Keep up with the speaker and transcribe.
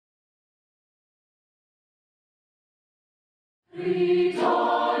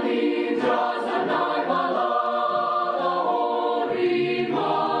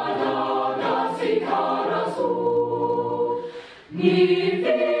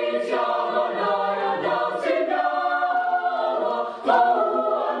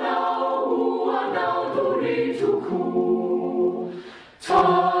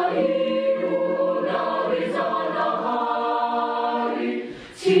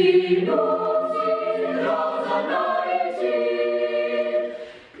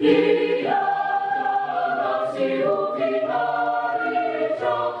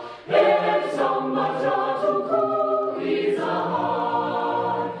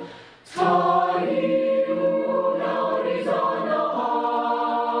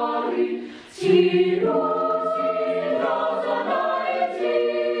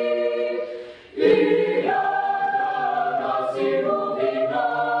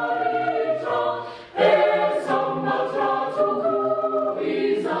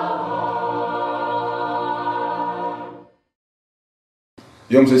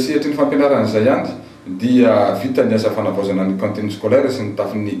Eo amin'izay sehatry ny fampianaran'izay ihany dia vita ny asa fanavaozana ny cantine scolaire sy ny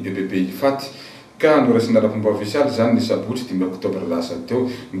tafin'ny EPP ifaty ka noraisina ara-pomba ofisialy zany ny sabotsy 5 oktobra lasa teo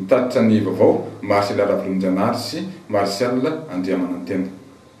mitatitra ny vaovao Marcel Ravalomanjanary sy Martial Andriamanantena.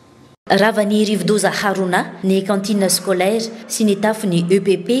 Rava ny rivodoza Harona ny cantine scolaire sy ny tafin'ny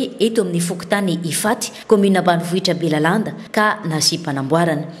EPP eto amin'ny fokontany ifaty commune ambanivohitra Belalanda ka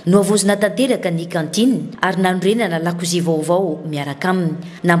nasipanamboarana. Noavozona tanteraka ny cantine ary nanorenana lakozia vaovao miaraka aminy,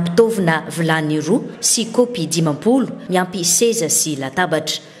 nampitovina vilany 2 sy kopy 50 miampy seza sy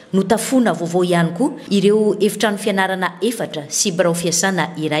latabatra. Notafona vaovao ihany koa ireo efitrano fianarana 4 sy birao fiasana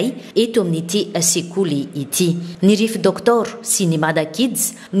iray eto amin'ity sekoly ity. Ny rify doctor sy ny Mada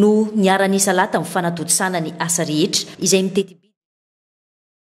Kids no niara-nisa lata amin'ny fanatontosana ny asa rehetra izay mitety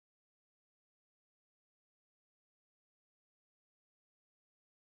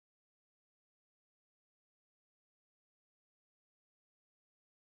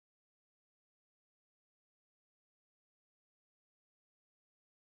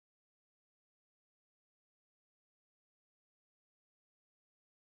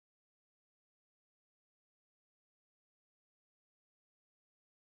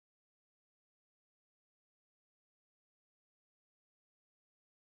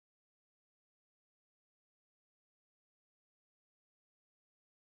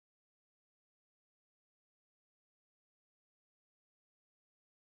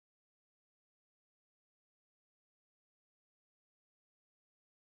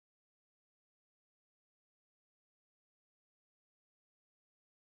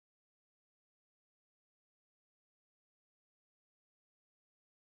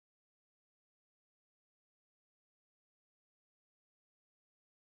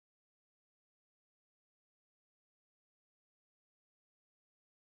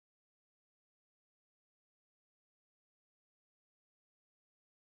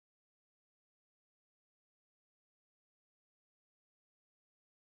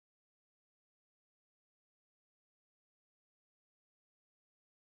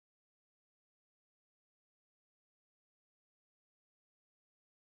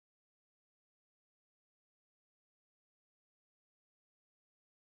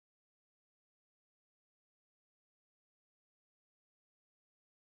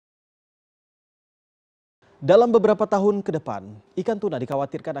Dalam beberapa tahun ke depan, ikan tuna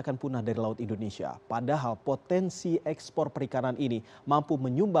dikhawatirkan akan punah dari Laut Indonesia. Padahal potensi ekspor perikanan ini mampu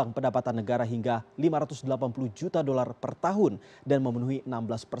menyumbang pendapatan negara hingga $580 juta per tahun dan memenuhi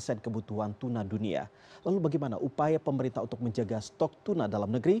 16% kebutuhan tuna dunia. Lalu bagaimana upaya pemerintah untuk menjaga stok tuna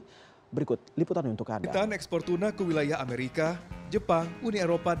dalam negeri? Berikut liputannya untuk Anda. Permintaan ekspor tuna ke wilayah Amerika, Jepang, Uni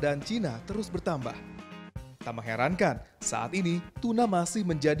Eropa, dan Cina terus bertambah. Tak mengherankan, saat ini tuna masih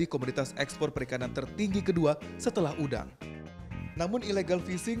menjadi komoditas ekspor perikanan tertinggi kedua setelah udang. Namun illegal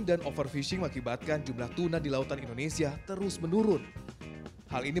fishing dan overfishing mengakibatkan jumlah tuna di lautan Indonesia terus menurun.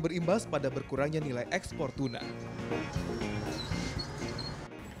 Hal ini berimbas pada berkurangnya nilai ekspor tuna.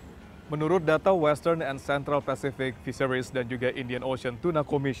 Menurut data Western and Central Pacific Fisheries dan juga Indian Ocean Tuna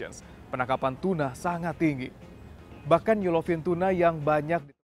Commissions, penangkapan tuna sangat tinggi. Bahkan yellowfin tuna yang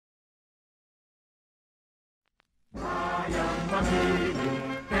banyak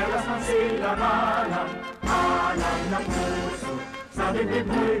Pelas ng silanganan, alam ng puso, sa bibig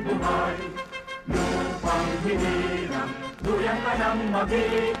mo'y buhay. Lupang hinirang, duyan ka ng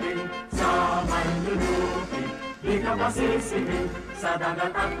magiging, sa manlulupi, di ka masisibig. Sa dagat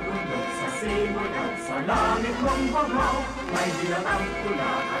at bundok, sa simul at sa langit mong bangaw, may dilat ang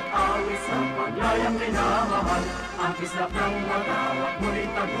tula at awis sa paglayang minamahal. Ang kislap ng matawag, ngunit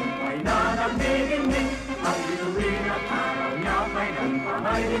tagumpay na nagdiginig, ang bituin at araw niya.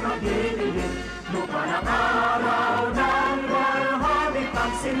 ay di magdidilim. Lupa ng araw ng walhati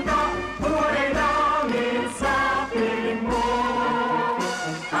pagsinta, buhay langit sa piling mo.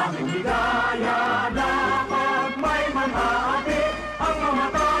 Aming ligaya dapat may manaapi, ang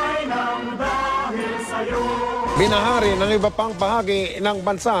mamatay ng dahil sa'yo. Binahari ng iba pang bahagi ng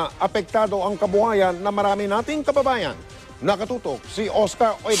bansa, apektado ang kabuhayan na marami nating kababayan. Nakatutok si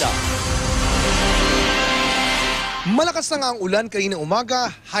Oscar Oida. Malakas na nga ang ulan kaninang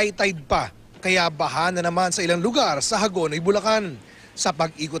umaga, high tide pa. Kaya baha na naman sa ilang lugar sa Hagonoy, Bulacan. Sa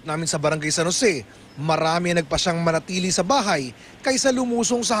pag-ikot namin sa Barangay San Jose, marami nagpasyang manatili sa bahay kaysa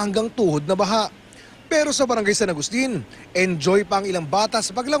lumusong sa hanggang tuhod na baha. Pero sa Barangay San Agustin, enjoy pa ang ilang bata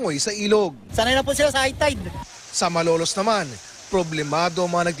sa paglangoy sa ilog. Sanay na po sila sa high tide. Sa Malolos naman, problemado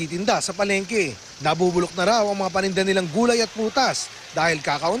ang mga nagtitinda sa palengke. Nabubulok na raw ang mga paninda nilang gulay at prutas dahil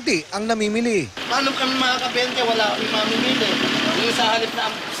kakaunti ang namimili. Paano kami makakabente? Wala kami mamimili. Yung sa halip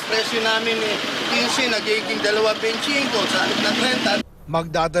na ang presyo namin 15, nagiging 2.25, sa halip na 30.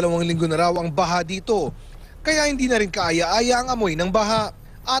 Magdadalawang linggo na raw ang baha dito. Kaya hindi na rin kaaya-aya ang amoy ng baha.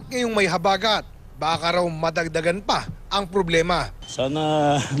 At ngayong may habagat, baka raw madagdagan pa ang problema.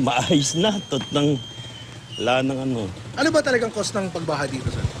 Sana maayos na. Ng wala ng ano. Ano ba talagang cost ng pagbaha dito,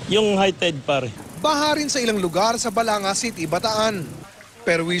 sir? Yung high tide pare. Baha rin sa ilang lugar sa Balanga City, Bataan.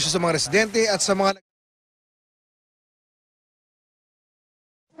 Perwisyo sa mga residente at sa mga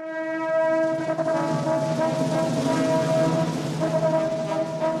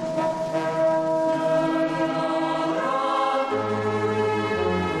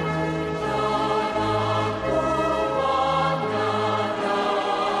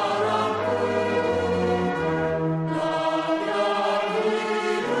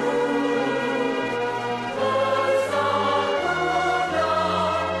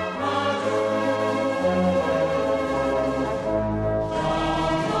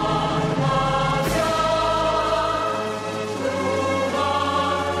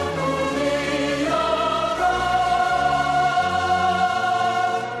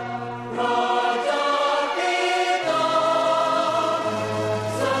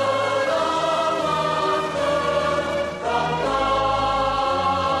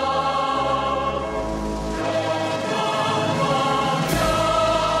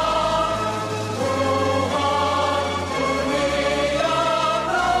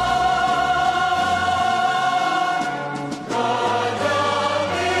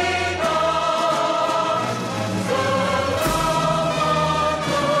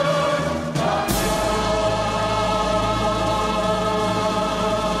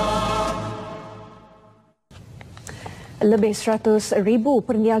Lebih 100,000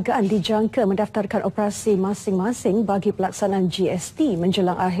 perniagaan dijangka mendaftarkan operasi masing-masing bagi pelaksanaan GST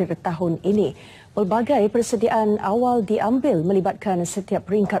menjelang akhir tahun ini. Pelbagai persediaan awal diambil melibatkan setiap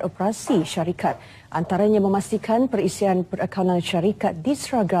peringkat operasi syarikat. Antaranya memastikan perisian perakaunan syarikat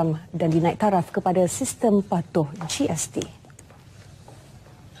diseragam dan dinaik taraf kepada sistem patuh GST.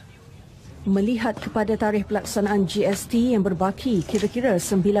 Melihat kepada tarikh pelaksanaan GST yang berbaki kira-kira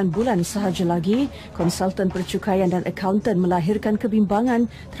 9 bulan sahaja lagi, konsultan percukaian dan akauntan melahirkan kebimbangan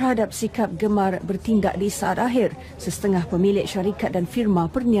terhadap sikap gemar bertindak di saat akhir sesetengah pemilik syarikat dan firma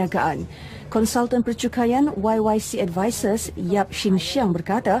perniagaan. Konsultan percukaian YYC Advisors Yap Shin Siang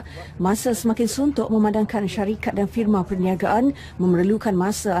berkata, masa semakin suntuk memandangkan syarikat dan firma perniagaan memerlukan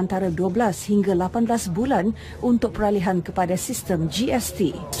masa antara 12 hingga 18 bulan untuk peralihan kepada sistem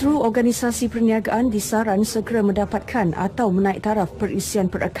GST. Seluruh organisasi perniagaan disaran segera mendapatkan atau menaik taraf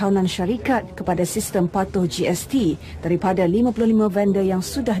perisian perakaunan syarikat kepada sistem patuh GST daripada 55 vendor yang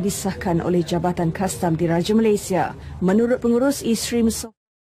sudah disahkan oleh Jabatan Kastam Diraja Malaysia. Menurut pengurus Isrim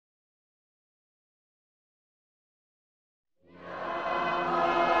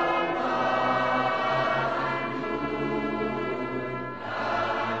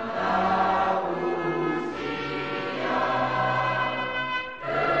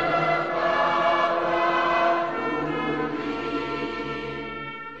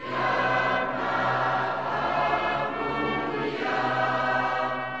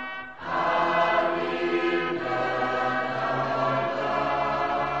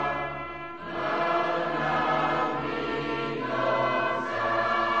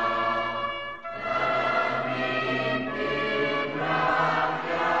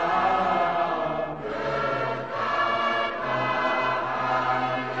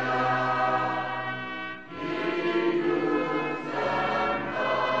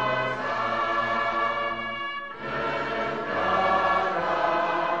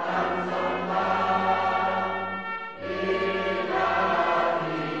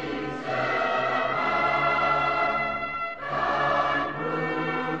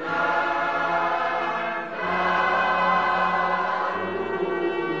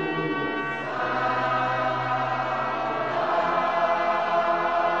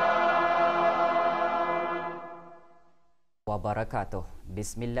wabarakatuh.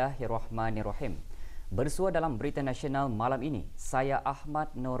 Bismillahirrahmanirrahim. Bersua dalam Berita Nasional malam ini, saya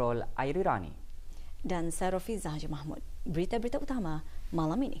Ahmad Nurul Airirani. Dan saya Rafiza Haji Mahmud. Berita-berita utama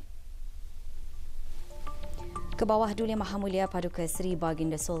malam ini. Kebawah Dulia Maha Mulia Paduka Sri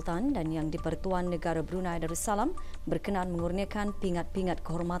Baginda Sultan dan Yang di-Pertuan Negara Brunei Darussalam berkenan mengurniakan pingat-pingat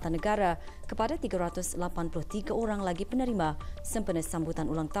kehormatan negara kepada 383 orang lagi penerima sempena sambutan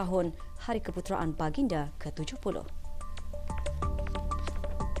ulang tahun Hari Keputeraan Baginda ke-70.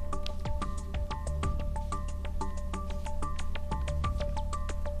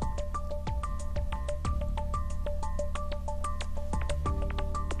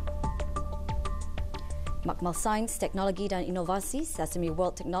 Makmal Sains, Teknologi dan Inovasi Sesame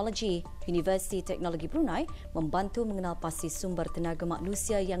World Technology, Universiti Teknologi Brunei membantu mengenal pasti sumber tenaga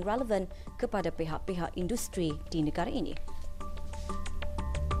manusia yang relevan kepada pihak-pihak industri di negara ini.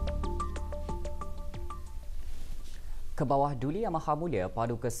 Kebawah Dulia Maha Mulia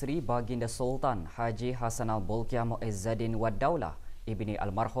Paduka Sri Baginda Sultan Haji Hasanal Bolkiah Muizzaddin Wad Daulah Ibni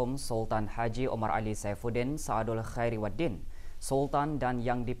Almarhum Sultan Haji Omar Ali Saifuddin Saadul Khairi Waddin Sultan dan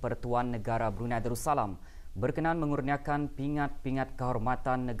Yang di-Pertuan Negara Brunei Darussalam berkenan mengurniakan pingat-pingat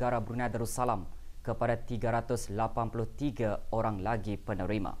kehormatan Negara Brunei Darussalam kepada 383 orang lagi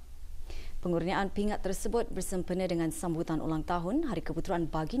penerima. Pengurniaan pingat tersebut bersempena dengan sambutan ulang tahun Hari Keputeraan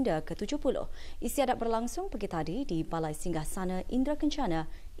Baginda ke-70. Istiadat berlangsung pagi tadi di Balai Singgasana Indra Kencana,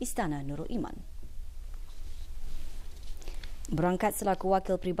 Istana Nurul Iman. Berangkat selaku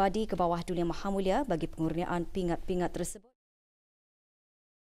wakil pribadi Kebawah Dulia Maha Mulia bagi pengurniaan pingat-pingat tersebut,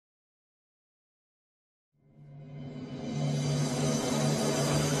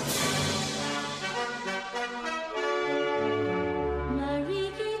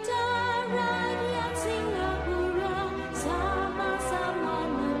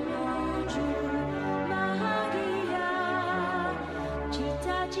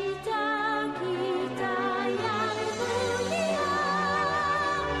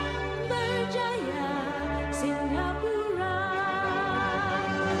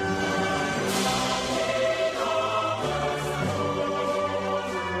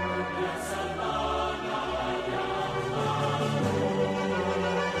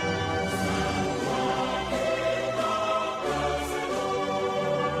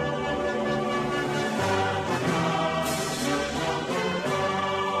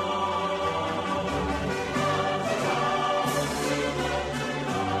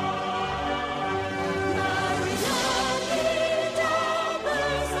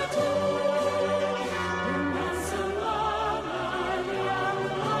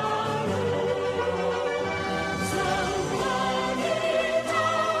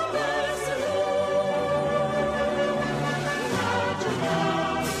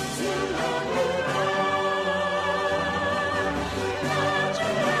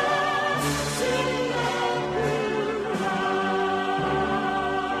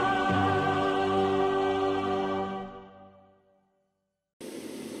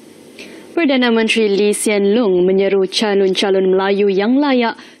 Perdana Menteri Lee Hsien Loong menyeru calon-calon Melayu yang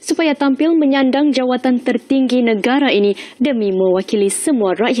layak supaya tampil menyandang jawatan tertinggi negara ini demi mewakili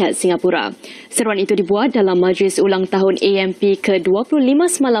semua rakyat Singapura. Seruan itu dibuat dalam majlis ulang tahun AMP ke-25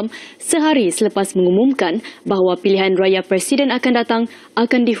 semalam sehari selepas mengumumkan bahawa pilihan raya Presiden akan datang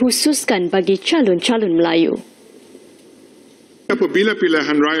akan dikhususkan bagi calon-calon Melayu. Apabila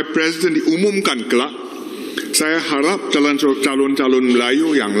pilihan raya Presiden diumumkan kelak, saya harap calon-calon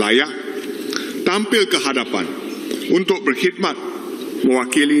Melayu yang layak tampil ke hadapan untuk berkhidmat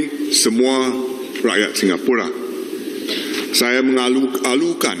mewakili semua rakyat Singapura. Saya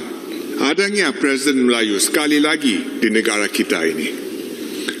mengalukan adanya Presiden Melayu sekali lagi di negara kita ini.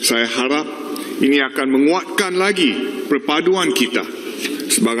 Saya harap ini akan menguatkan lagi perpaduan kita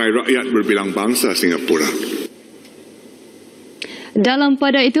sebagai rakyat berbilang bangsa Singapura. Dalam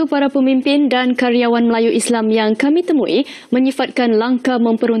pada itu, para pemimpin dan karyawan Melayu Islam yang kami temui menyifatkan langkah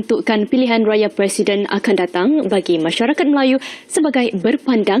memperuntukkan pilihan raya Presiden akan datang bagi masyarakat Melayu sebagai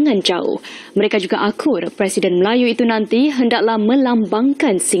berpandangan jauh. Mereka juga akur Presiden Melayu itu nanti hendaklah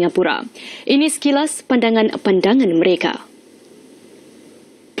melambangkan Singapura. Ini sekilas pandangan-pandangan mereka.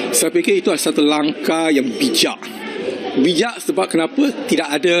 Saya fikir itu adalah satu langkah yang bijak. Bijak sebab kenapa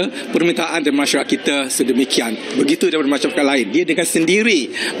tidak ada permintaan dari masyarakat kita sedemikian. Begitu daripada masyarakat lain. Dia dengan sendiri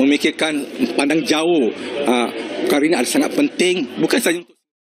memikirkan pandang jauh. Perkara ini adalah sangat penting. Bukan sahaja untuk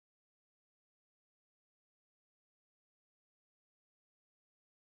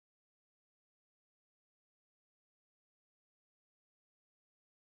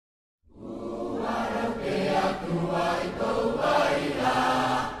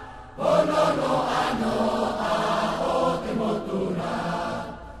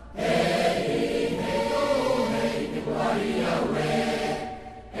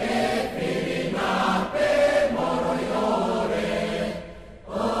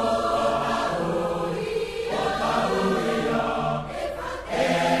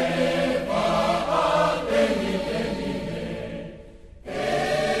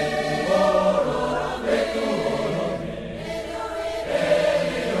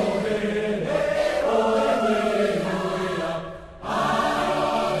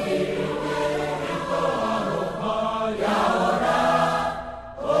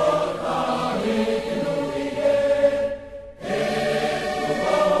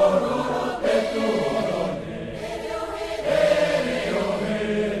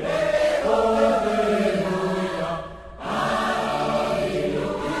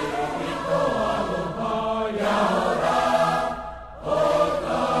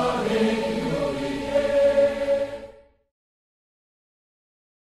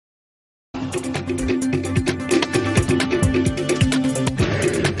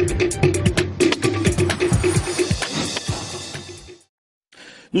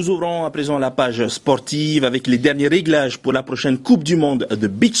Nous ouvrons à présent la page sportive avec les derniers réglages pour la prochaine Coupe du Monde de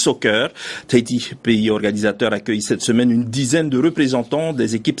Beach Soccer. Tahiti, pays organisateur, accueille cette semaine une dizaine de représentants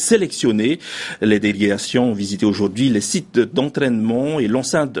des équipes sélectionnées. Les délégations ont visité aujourd'hui les sites d'entraînement et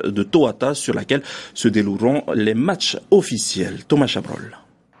l'enceinte de Toata sur laquelle se dérouleront les matchs officiels. Thomas Chabrol.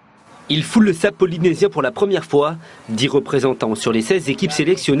 Il foule le sable polynésien pour la première fois. 10 représentants sur les 16 équipes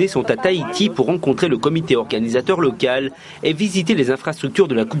sélectionnées sont à Tahiti pour rencontrer le comité organisateur local et visiter les infrastructures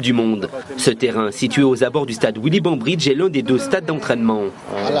de la Coupe du Monde. Ce terrain, situé aux abords du stade Willy Bambridge, est l'un des 2 stades d'entraînement.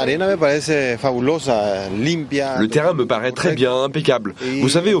 Le terrain me paraît très bien, impeccable. Vous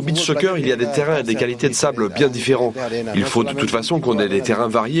savez, au beach soccer, il y a des terrains et des qualités de sable bien différents. Il faut de toute façon qu'on ait des terrains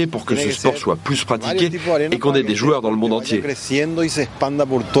variés pour que ce sport soit plus pratiqué et qu'on ait des joueurs dans le monde entier.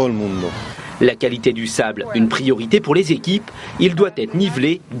 La qualité du sable, une priorité pour les équipes, il doit être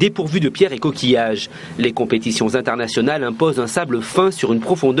nivelé, dépourvu de pierres et coquillages. Les compétitions internationales imposent un sable fin sur une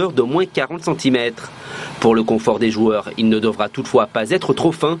profondeur d'au moins 40 cm. Pour le confort des joueurs, il ne devra toutefois pas être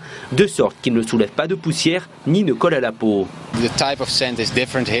trop fin, de sorte qu'il ne soulève pas de poussière ni ne colle à la peau. Le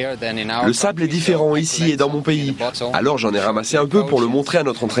sable est différent ici et dans mon pays. Alors j'en ai ramassé un peu pour le montrer à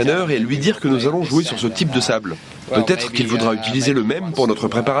notre entraîneur et lui dire que nous allons jouer sur ce type de sable. Peut-être qu'il voudra utiliser le même pour notre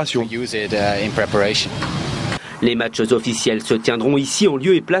préparation. Les matchs officiels se tiendront ici en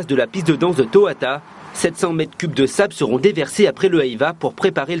lieu et place de la piste de danse de Toata. 700 mètres cubes de sable seront déversés après le Haiva pour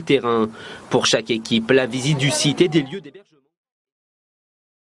préparer le terrain. Pour chaque équipe, la visite du site et des lieux d'hébergement.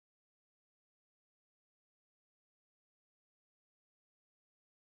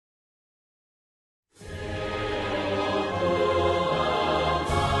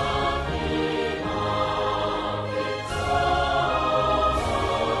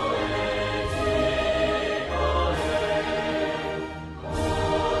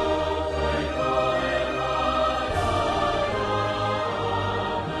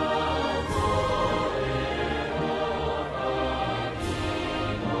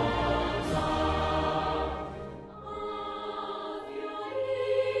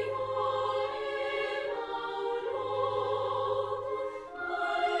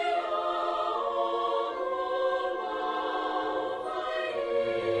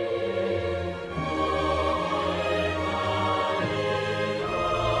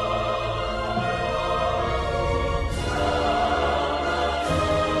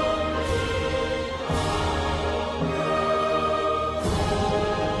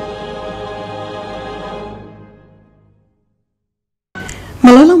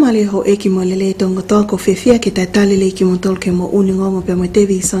 Malala mali ho eki mo lele tonga toa ko fefia ki tai talele ki mo tol ke mo uni ngongo pe mo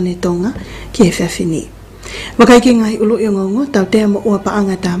tevi sone tonga ki e fefini. Wakai ki ngai ulu i ngongo tau tea mo ua pa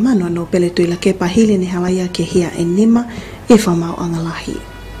anga ta mano no pele tuila ke pahili ni hawaia ke hia e nima e whamau angalahi.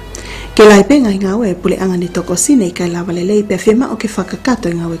 Ke lai pe ngai ngawe pule anga ni toko sine i kai lawa lele pe fema o ke whakakato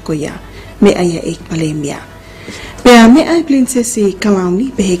i ngawe koia me aia e palemia. Pea me ai prinsesi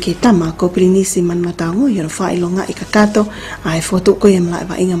Kalauni pe heke tama ko Polynesian man matango yoro whailonga i kakato ai fotu ko yam lai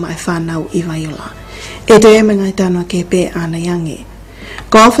wa inga mai whanau i waiola. E te eme ngai tanoa ke pe ana yange.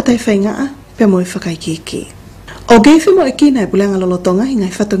 Ko awhatai whaingaa pe moi whakai kiki. O geifi mo e kina e pulanga lolotonga i ngai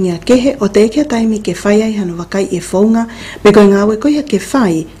whatongia kehe o te eke taimi ke whai ai hanu wakai e whaunga pe koe ngawe koia ke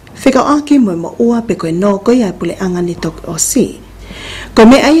whai whika aki mo ua pe koe no koia e pule anga ni tok o si. Ko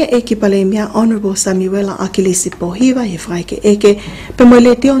me aia eki Palemia Honourable Samuela Akilisi Pohiva he whaike eke pe mo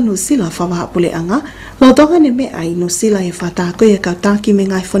le teo nusila whawaha pule anga lo tonga ne me ai nusila he whatako e kautaki me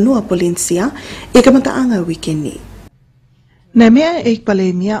ngai whanua Polynesian e ka mata anga wikeni. Na mea eki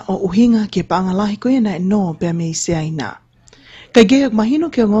Palemia o uhinga ke paangalahi koe na no pe me se aina. Ka geha mahino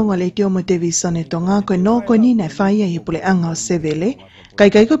ke ngonga le teo mo te visane tonga koe no koe ni na whaia he pule anga o sevele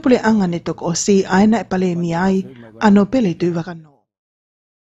kai koe pule anga ne toko o si aina e Palemia ai ano pele tu wakano.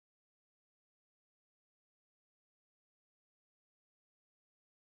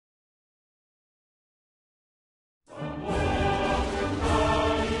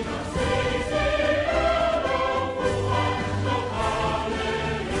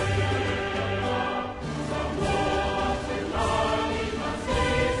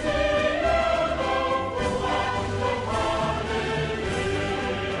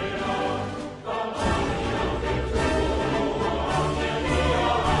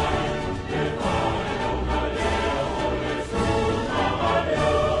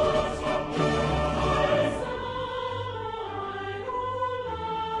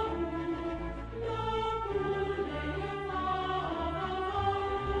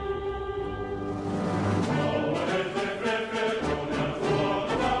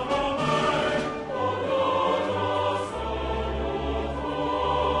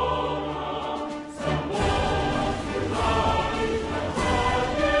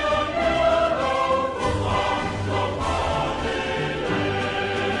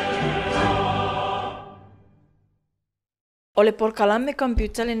 Ole por kalame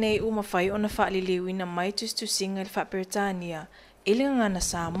komputer le nei uma fai ona fa liliwi na mai tu singa fa Pertania. Ilinga na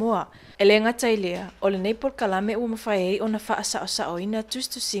Samoa. Elenga tailea, ole nei por kalame uma fai ona fa asa oina tu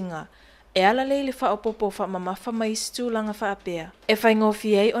singa. E ala le fa opopo fa mama fa mai stu langa fa apea. E fai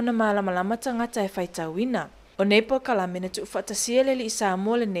ngofi ona malama tangata e fai tawina. O nei por kalame na tu fa tasia le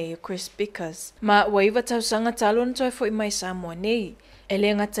Samoa le nei Chris Bickers. Ma waiva tau sanga talon toi fo i mai Samoa nei.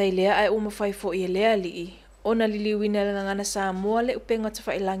 Elenga tailea ai uma fai fo i lea li. Ona liliwina le ngana Samoa le upenga ta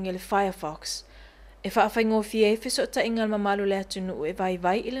whailangi le Firefox. E whaafai e fiso ta ingal mamalu le atunu e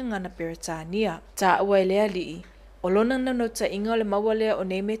vai i le ngana Peritania. Ta awa e lea lii. O lona nano ta inga le maua lea o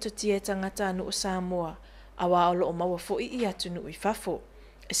nei me to tia tangata anu o Samoa. Awa o lo o maua fo i atunu i fafo.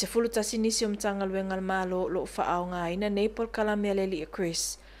 E se fulu tasi nisi o mtanga luenga le malo lo whaao ngā ina nei por kalamea le li a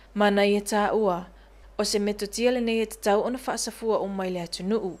Chris. Mana i e ta ua. O se me to tia le nei e te tau ona whaasafua o mai le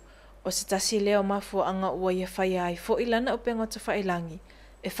atunu. O se tasi leo mafua anga ua ia whai ai fo ilana o pengo ta whailangi,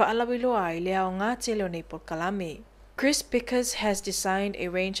 e whaalawiloa ai lea o ngā te leo nei por kalame. Chris Bickers has designed a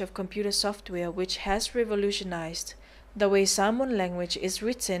range of computer software which has revolutionized the way Samoan language is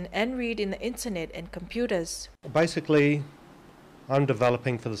written and read in the internet and computers. Basically, I'm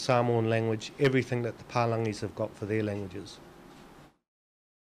developing for the Samoan language everything that the Palangis have got for their languages.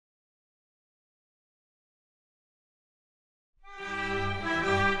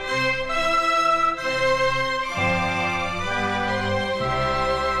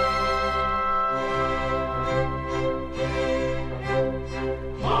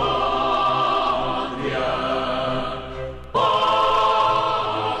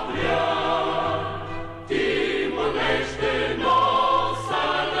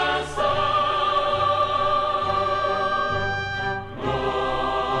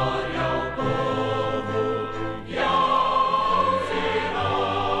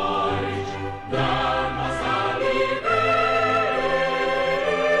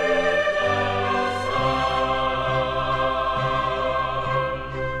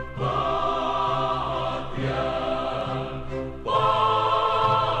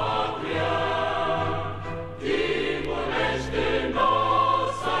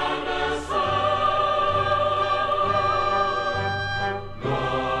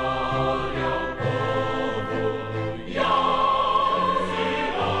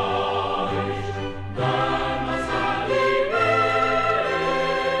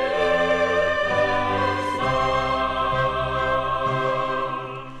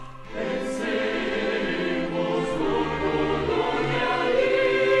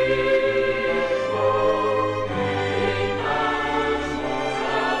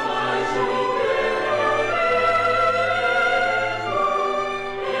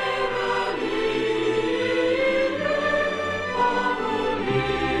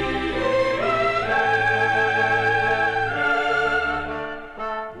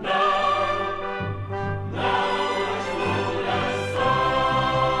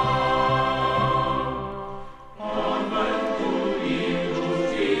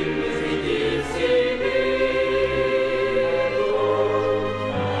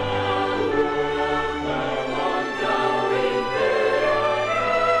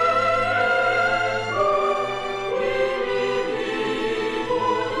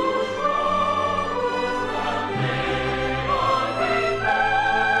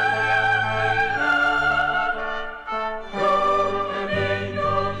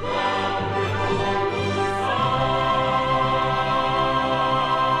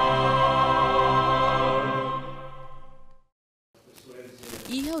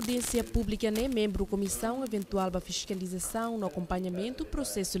 Audiência pública, né? Membro Comissão Eventual para Fiscalização no acompanhamento do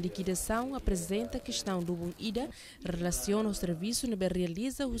processo de liquidação apresenta a questão do bom ida relaciona o serviço que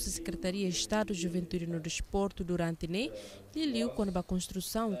realiza a Secretaria de Estado de Juventude no Desporto durante né liu quando a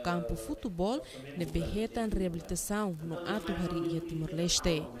construção do campo de futebol ne berreta reabilitação no ato Haria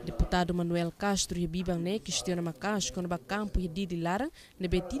Timor-Leste. Deputado Manuel Castro e Biban né questiona macas quando a campo de Lara ne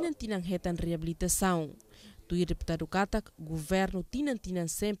betinan retan reabilitação. O deputado Katak, governo tinan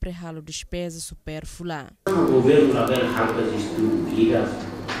sempre ralo despesa supérflua. O governo haver haltas estruturas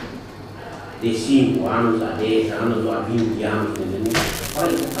de 5 anos a 10 anos ou a 20 anos,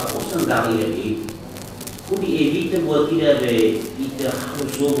 olha, a possa andar ali, quando evita boa tira de ita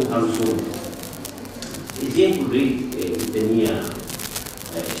halsomo. Exemplo de tinha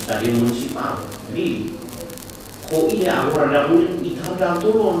estádio municipal, ali, com ele agora da rua e tal da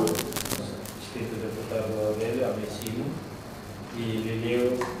tolon. E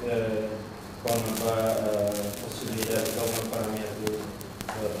leu com a possibilidade de uma pagamento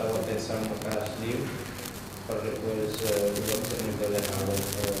da atenção no caso livre para depois o governo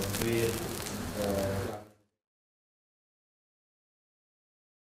de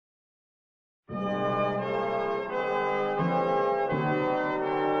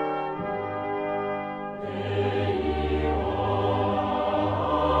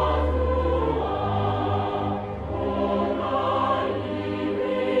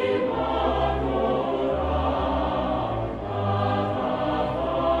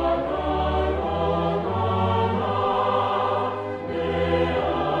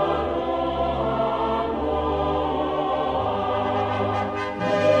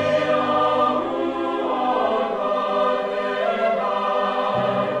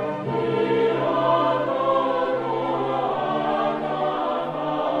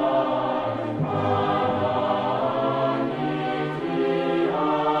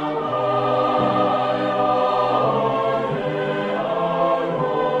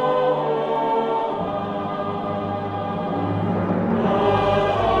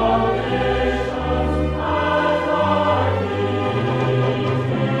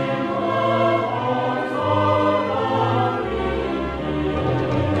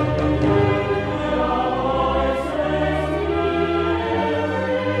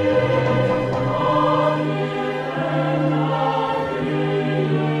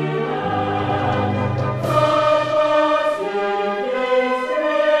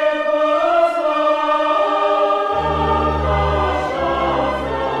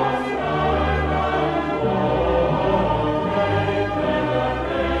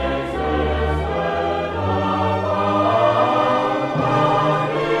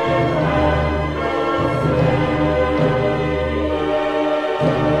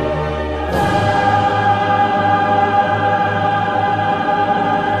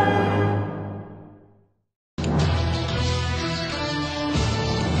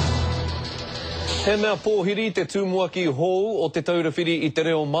He mea pōhiri te tūmuaki hou o te taurawhiri i te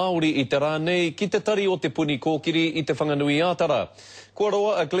reo Māori i te rānei ki te tari o te puni kōkiri i te whanganui ātara. Kua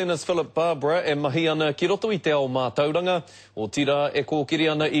roa a Glenys Philip Barbara e mahi ana ki roto i te ao mātauranga, o tira e kōkiri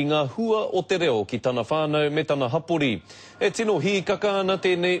ana i ngā hua o te reo ki tana whānau me tana hapori. E tino hikaka ana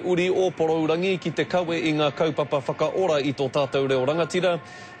tēnei uri o poraurangi ki te kawe i ngā kaupapa whakaora i tō tātou reo rangatira.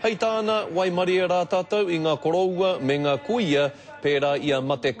 Hei tāna waimaria rā tātou i ngā koroua me ngā kuia pērā ia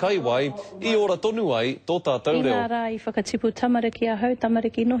mate kaiwai i ora tonu ai tō tātou reo. I ngā rā i whakatipu tamariki ahau,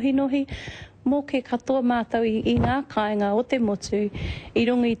 tamariki nohi nohi, mō ke katoa mātou i ngā kāinga o te motu, i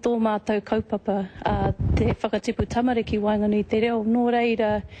rungi tō mātou kaupapa te whakatipu tamariki waingani te reo. Nō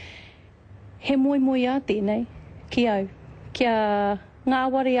reira, he moimoi a tēnei ki au, kia ngā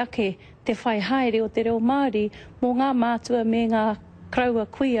wari ake te whai haere o te reo Māori mō ngā mātua me ngā kraua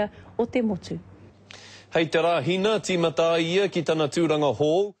kuia o te motu. Hei te rā hina, tīmata ia ki tana tūranga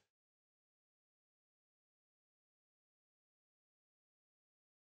hō.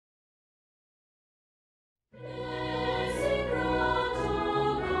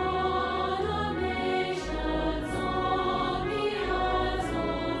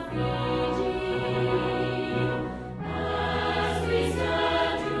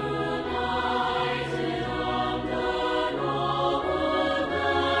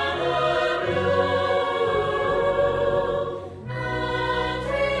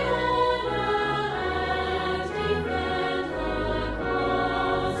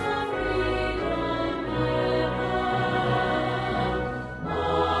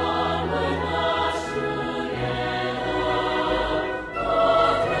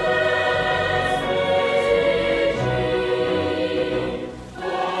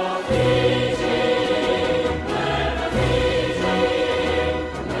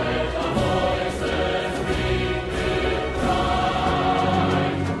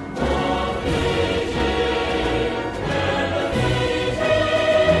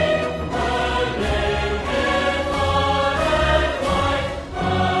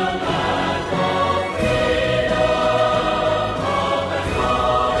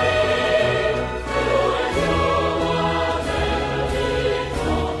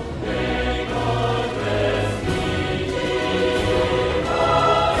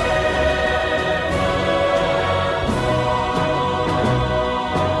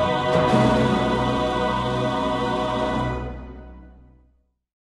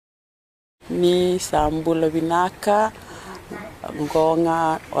 Sambula Vinaka,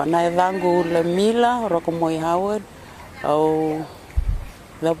 Gonga, Wanaidangu Lamila, Rokomoi Howard, au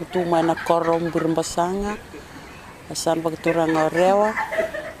Laputuma na Korom Burmbasanga, San Bagturanga Rewa,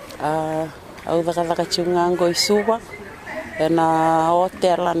 au Dakachungango Isuba, and a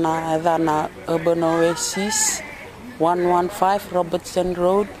hotel na Adana Urban Oasis, 115 Robertson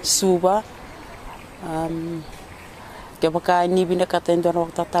Road, Suba. Kaya baka ni binakatan doon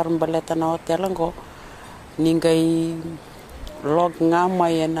ako tatarong baleta na hotel ko, ningay log nga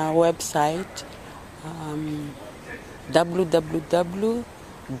may na website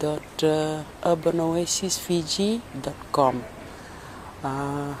www.urbanoasisfiji.com.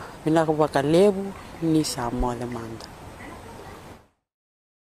 Binaka lebu ni Samo demanda.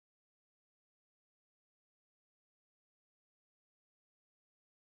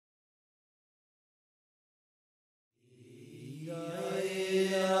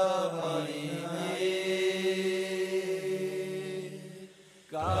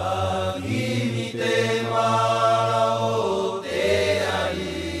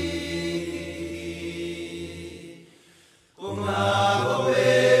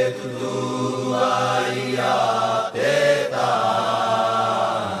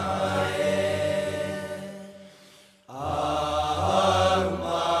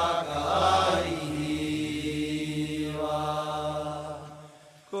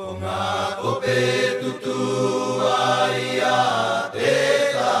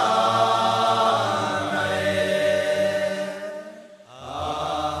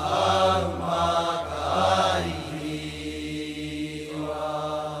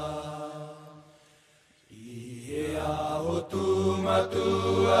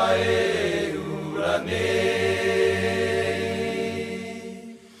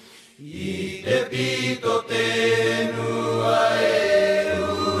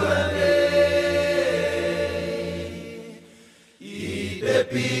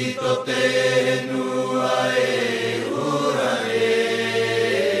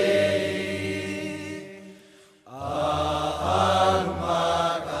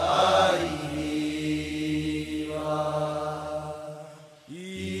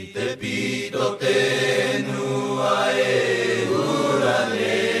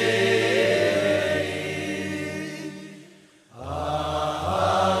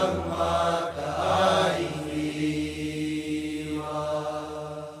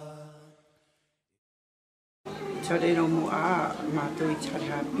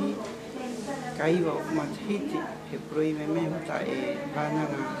 hapi kaiwa o matahiti he proi me mata e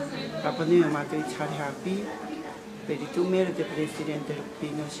vananga Rapanui matui chari hapi pedi tu mere te presidente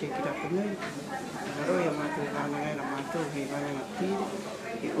Pino Sheki Rapanui Roya matui vananga na matui he vananga tiri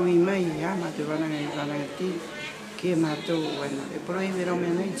e ui mai ya matui vananga tiri ke matui bueno e proi vero me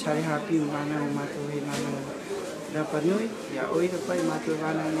chari hapi vananga matui he vananga Rapanui ya oi da pai matui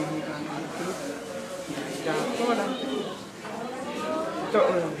vananga he vananga tiri ya ora to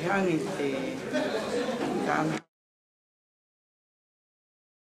hangi te dan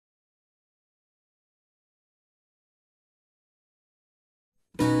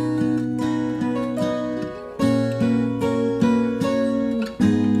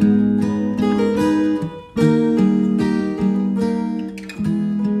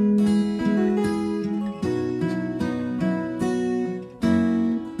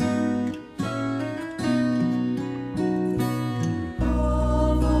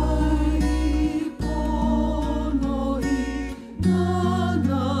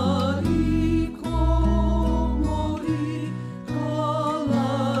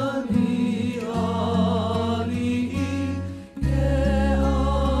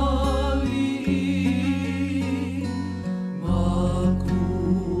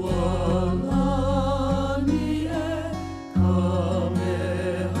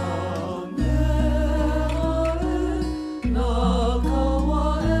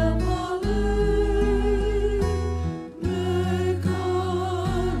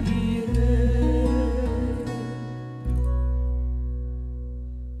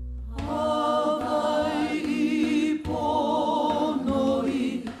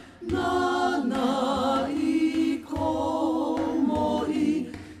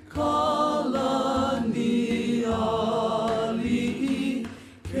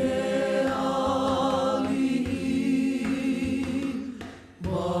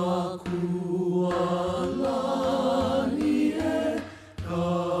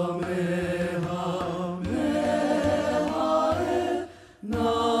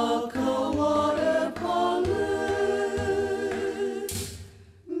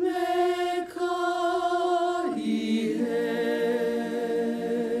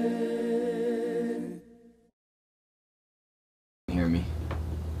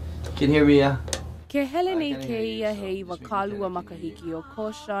Can you hear me, yeah? Ke hele nei ke ia hei wakalua makahiki o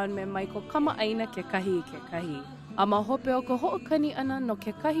Koshan me mai ko kama aina ke kahi. A ma hope o ka ho'okani ana no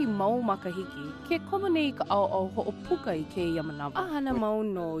ke kahi mau makahiki, ke koma nei ka au ho'opuka I ke ia manawa. A hana mau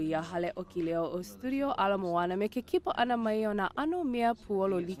no ia hale o ki leo o studio Alamoana me ke kipo ana mai o na ano mea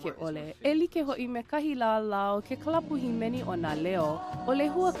puolo like ole. E like hoi me kahi la lao ke kalapuhi meni o na leo o le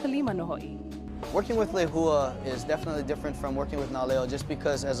hua kalima no hoi. Working with Lehua is definitely different from working with Naleo just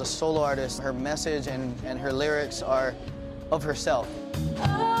because as a solo artist, her message and her lyrics are of herself.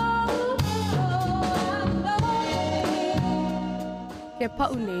 Ke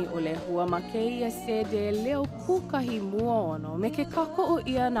pau nei o Lehua ma ke ia se de leo kukahi mua ono me ke kako o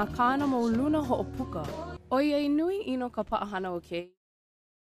ia na kāna mo luna ho'opuka. O ia nui ino ka paahana o ke.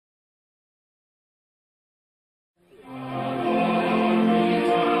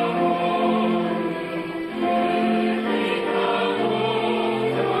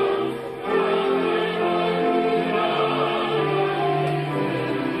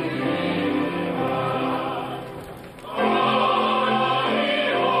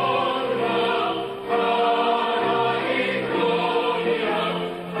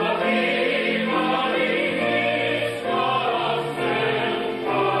 Say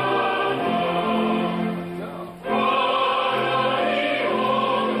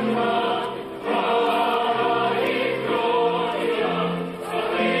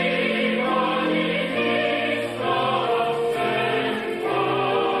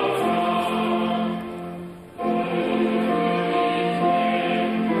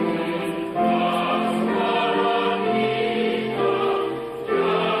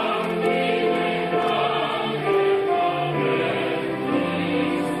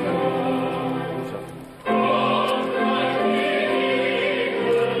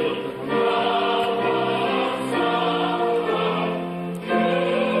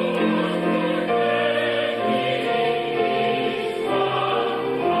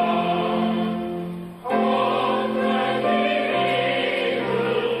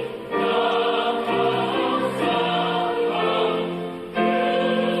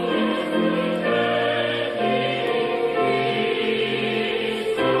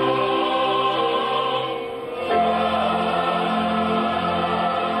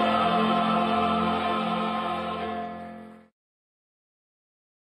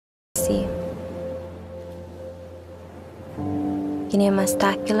Ini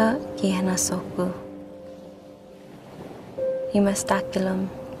mastakila ki hanasoku. I mastakilum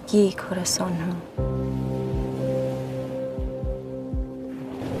ki corazonhu.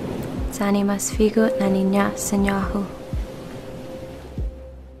 Tani mas figo na niña senyahu.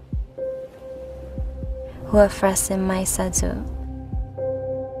 Hua frase mai sadzu.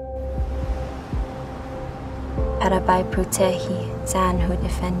 Para bai protehi zanhu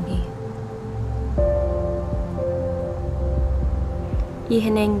defendi.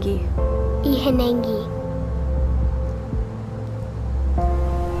 Ihenengi. Ihenengi.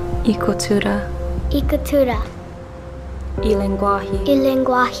 Ikutura. Ikutura. Ilenguahi.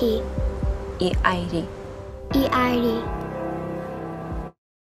 Ilenguahi. I-airi. I-airi.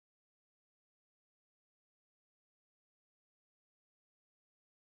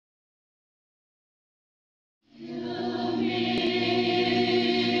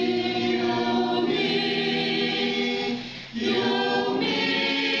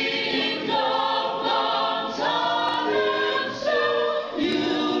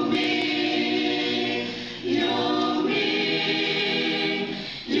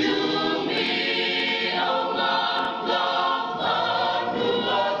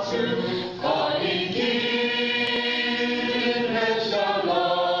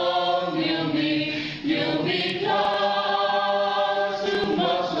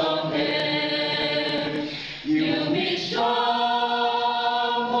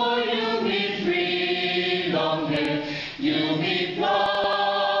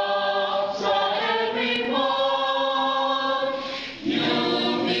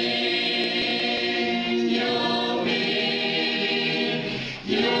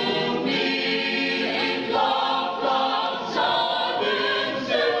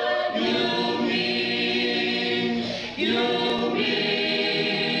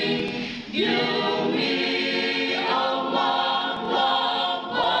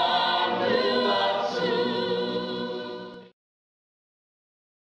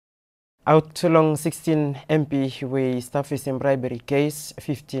 Out along 16 MP we staff facing bribery case,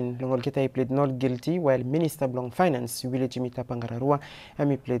 15 Longol Kitai plead not guilty, while Minister Blong Finance Willie Jimita Pangararua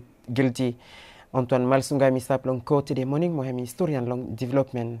Ami plead guilty. Antoine Malsunga Mr. Blong court today morning Mohemi historian long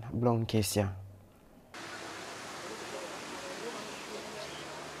development Blong Kesia.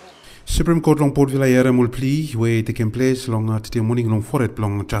 Supreme Court long Port Vila Yara mul plea we taking place long today morning long forest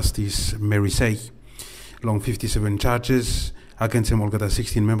long Justice Mary Say. Long 57 charges against him olgata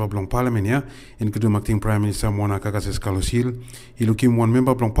 16 member blong parliament ya including acting prime minister Mona Kakases Kalosil ilukim one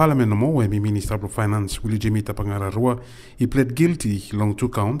member blong parliament no mo we minister of finance Willie Jimita Pangararua he pled guilty long 2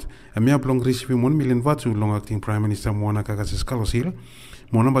 count and me blong receive 1 million vatu long acting prime minister Mona Kakases Kalosil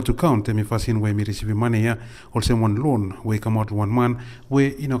mo number 2 count me fasin we me receive money ya also one loan we come out 1 month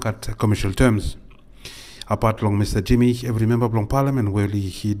we inokat commercial terms. Apart long Mr. Jimmy, every member of parliament where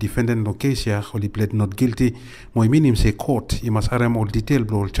he defended no case here, or he pled not guilty, mo minim say court, he must harem all detail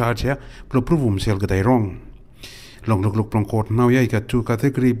blow charge here, blow prove himself get wrong. Long look long court now ya got 2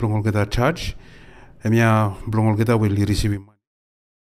 category blong all get charge, and ya blong all get will receive him.